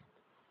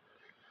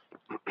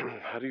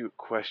 How do you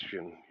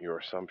question your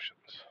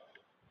assumptions?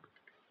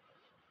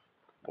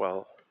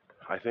 Well,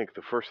 I think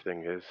the first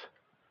thing is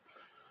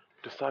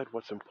decide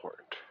what's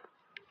important.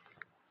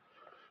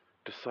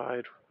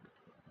 Decide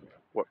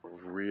what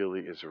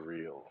really is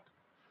real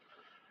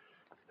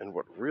and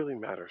what really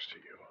matters to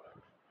you.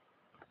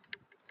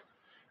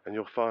 And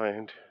you'll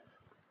find,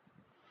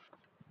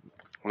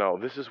 now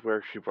this is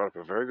where she brought up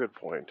a very good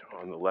point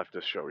on the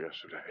leftist show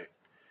yesterday,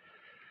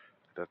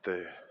 that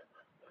the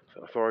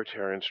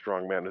authoritarian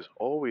strongman is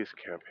always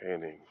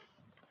campaigning,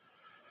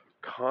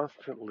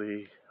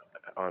 constantly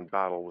on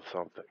battle with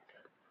something,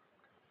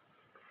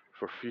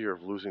 for fear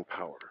of losing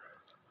power.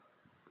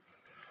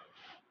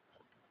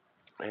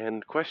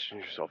 And question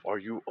yourself, are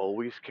you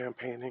always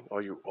campaigning?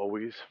 Are you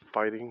always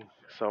fighting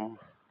some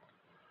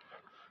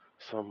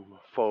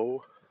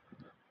foe?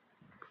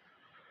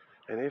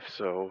 And if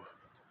so,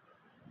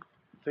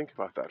 think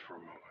about that for a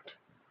moment.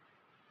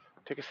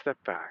 Take a step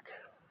back.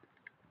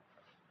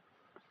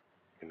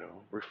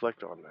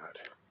 Reflect on that.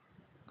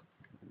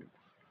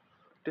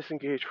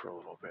 Disengage for a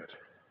little bit.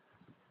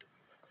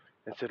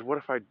 And said, what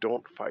if I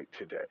don't fight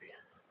today?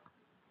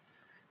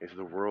 Is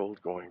the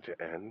world going to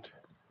end?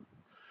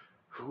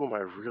 Who am I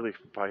really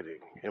fighting?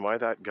 Am I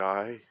that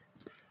guy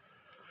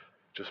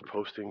just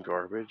posting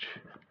garbage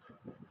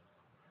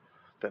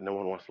that no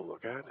one wants to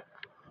look at?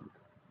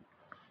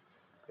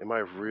 Am I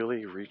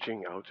really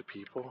reaching out to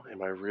people?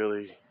 Am I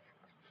really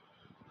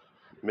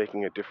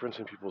making a difference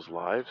in people's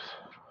lives?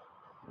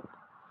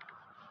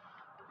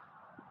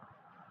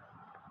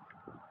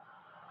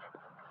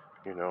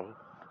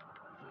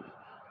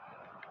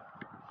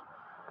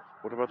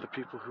 What about the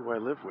people who I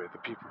live with, the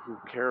people who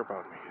care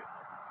about me?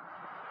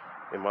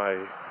 Am I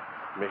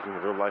making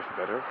their life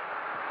better?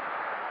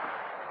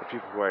 The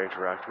people who I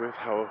interact with,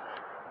 how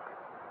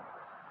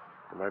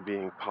am I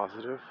being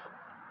positive?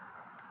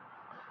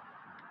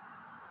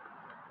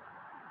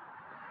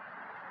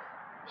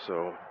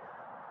 So,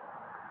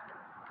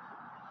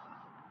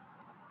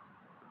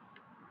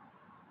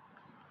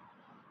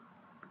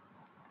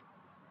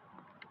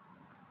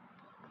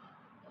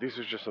 these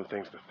are just some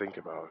things to think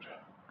about,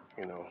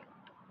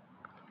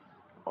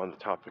 on the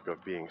topic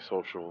of being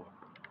social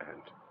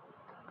and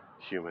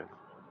human,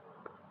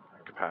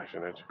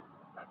 compassionate.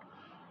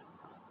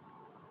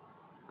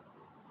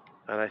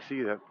 And I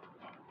see that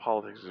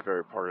politics is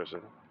very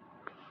partisan.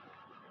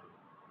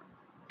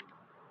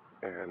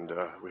 And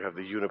we have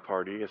the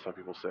uniparty, as some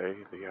people say.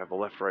 We have the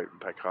left-right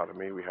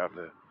dichotomy. We have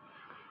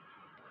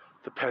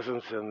the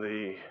peasants and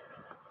the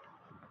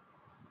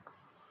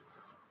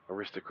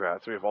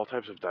aristocrats. We have all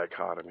types of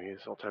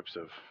dichotomies, all types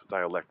of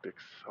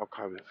dialectics, all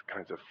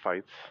kinds of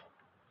fights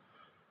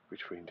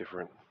between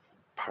different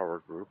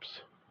power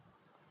groups.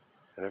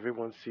 And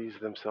everyone sees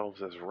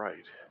themselves as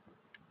right.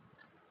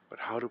 But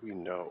how do we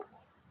know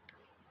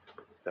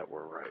that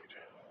we're right?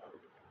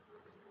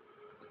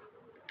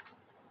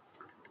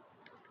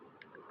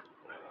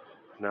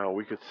 Now,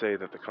 we could say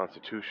that the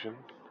Constitution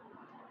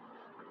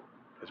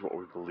is what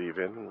we believe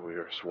in and we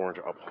are sworn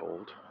to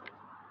uphold.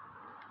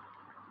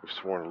 We've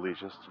sworn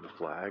allegiance to the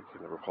flag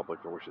and the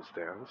republic for which it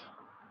stands.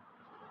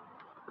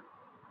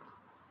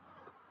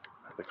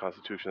 The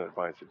Constitution that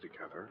binds it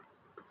together.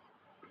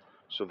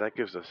 So that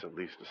gives us at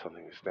least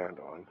something to stand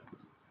on.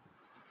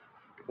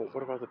 Well,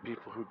 what about the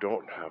people who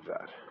don't have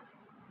that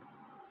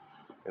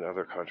in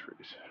other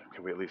countries?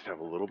 Can we at least have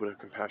a little bit of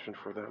compassion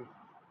for them?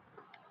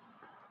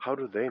 How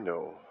do they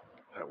know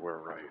that we're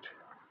right?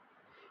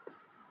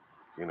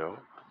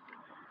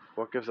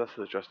 What gives us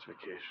the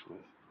justification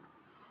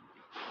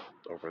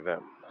over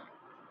them?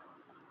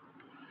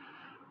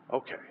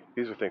 Okay,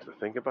 these are things to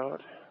think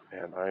about,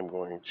 and I'm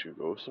going to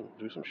go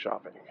do some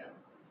shopping.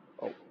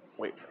 Oh,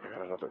 wait, I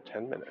got another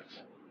 10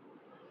 minutes.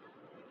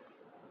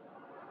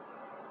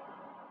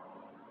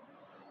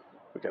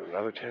 We got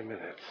another 10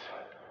 minutes.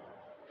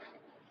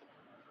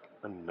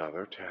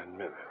 Another 10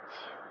 minutes.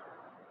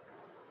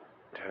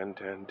 10, 10,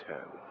 10.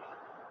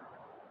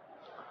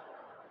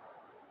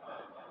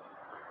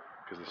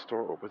 Because the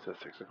store opens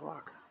at 6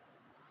 o'clock.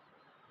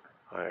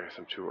 I guess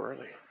I'm too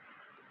early.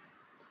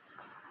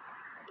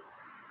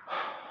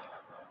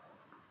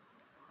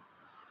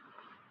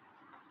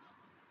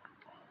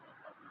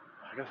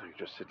 I guess I could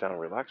just sit down and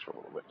relax for a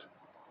little bit.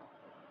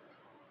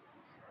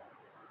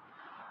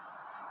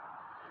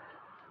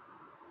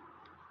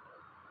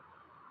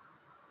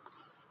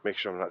 Make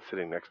sure I'm not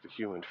sitting next to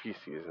human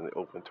feces in the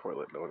open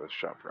toilet known as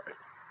ShopRite.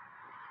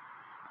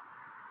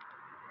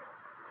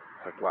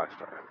 like last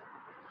time.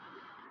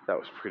 That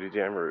was pretty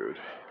damn rude.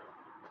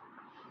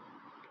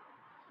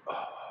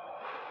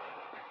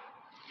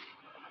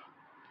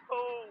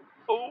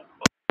 Oh.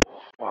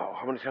 Wow,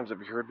 how many times have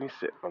you heard me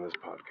sit on this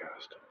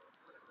podcast?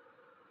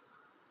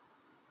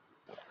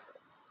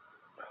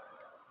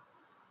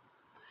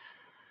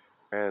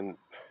 And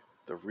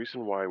the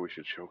reason why we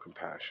should show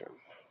compassion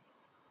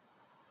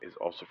is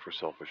also for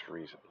selfish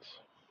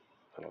reasons.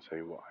 And I'll tell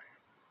you why.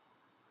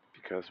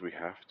 Because we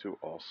have to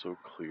also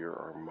clear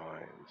our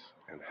minds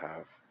and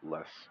have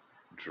less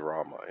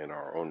drama in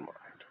our own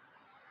mind.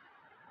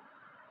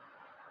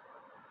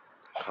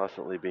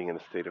 Constantly being in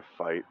a state of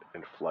fight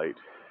and flight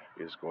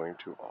is going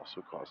to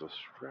also cause us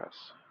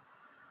stress.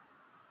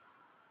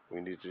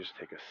 We need to just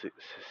take a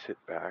sit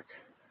back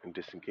and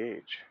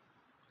disengage.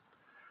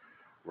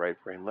 Right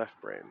brain,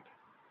 left brain.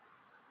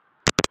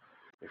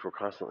 If we're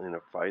constantly in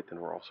a fight,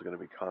 then we're also going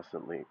to be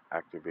constantly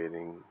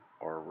activating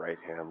our right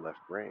hand,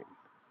 left brain.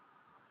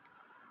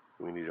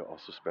 We need to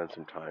also spend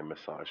some time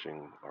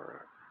massaging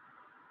our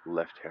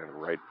left hand,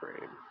 right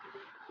brain,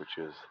 which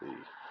is the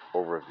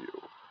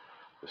overview,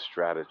 the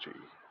strategy,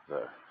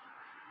 the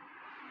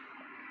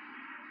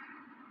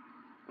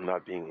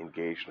not being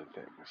engaged in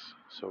things.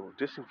 So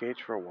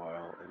disengage for a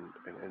while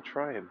and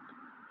try and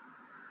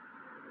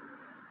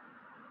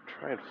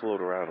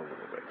float around a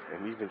little bit.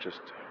 And even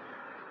just,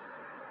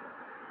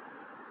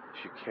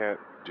 if you can't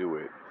do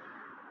it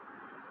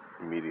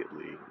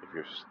immediately, if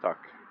you're stuck,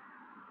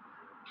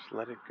 just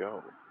let it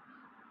go.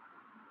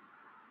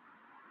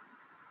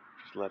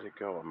 Just let it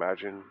go.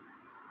 Imagine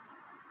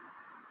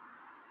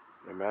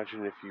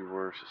if you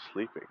were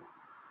sleeping.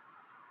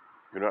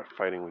 You're not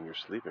fighting when you're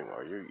sleeping,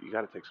 are you? You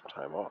got to take some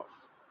time off.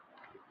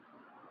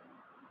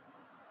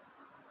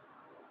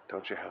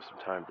 Don't you have some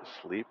time to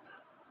sleep?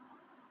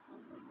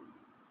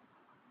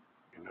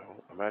 You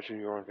know, imagine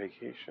you're on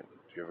vacation.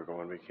 Do you ever go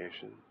on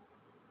vacation?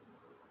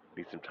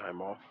 Need some time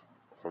off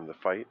from the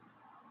fight?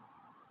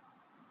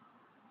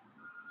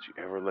 Did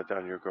you ever let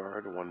down your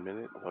guard 1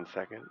 minute, 1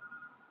 second?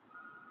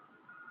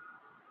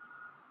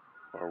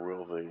 Or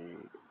will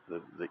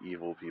the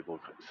evil people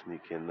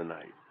sneak in the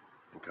night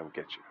and come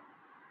get you?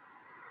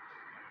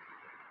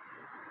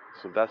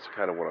 So that's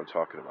kind of what I'm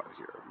talking about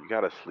here. You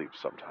gotta sleep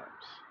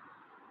sometimes.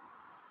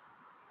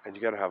 And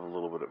you gotta have a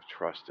little bit of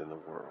trust in the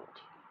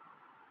world.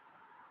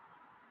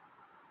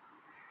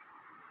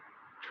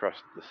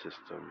 Trust the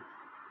system.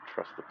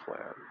 Trust the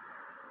plan.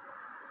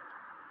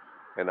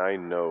 And I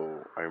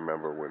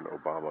remember when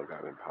Obama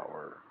got in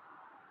power,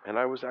 and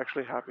I was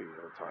actually happy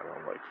at the time.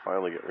 I'm like,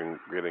 finally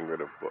getting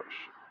rid of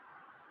Bush.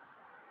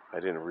 I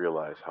didn't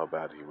realize how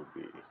bad he would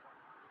be.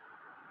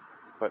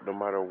 But no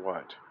matter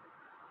what,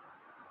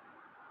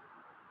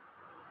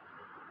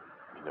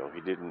 he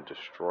didn't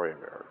destroy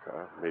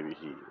America. Maybe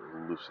he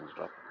loosened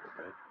it up a little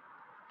bit.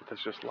 But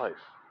that's just life.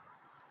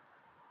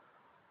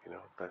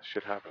 That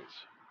shit happens.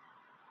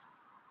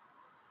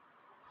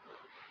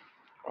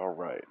 All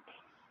right.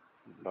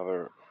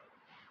 Another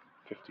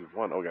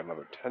 51. Oh, we got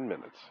another 10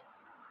 minutes.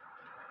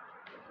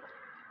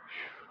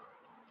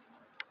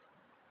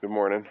 Good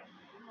morning.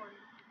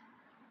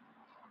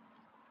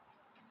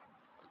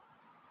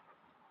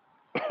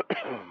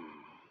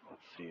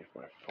 Let's see if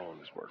my phone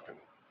is working.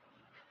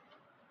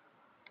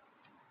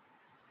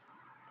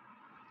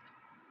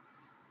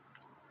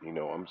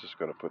 I'm just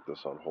going to put this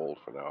on hold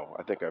for now.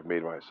 I think I've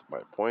made my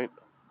point.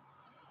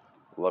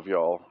 Love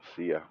y'all.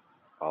 See ya.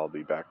 I'll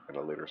be back in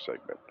a later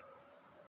segment.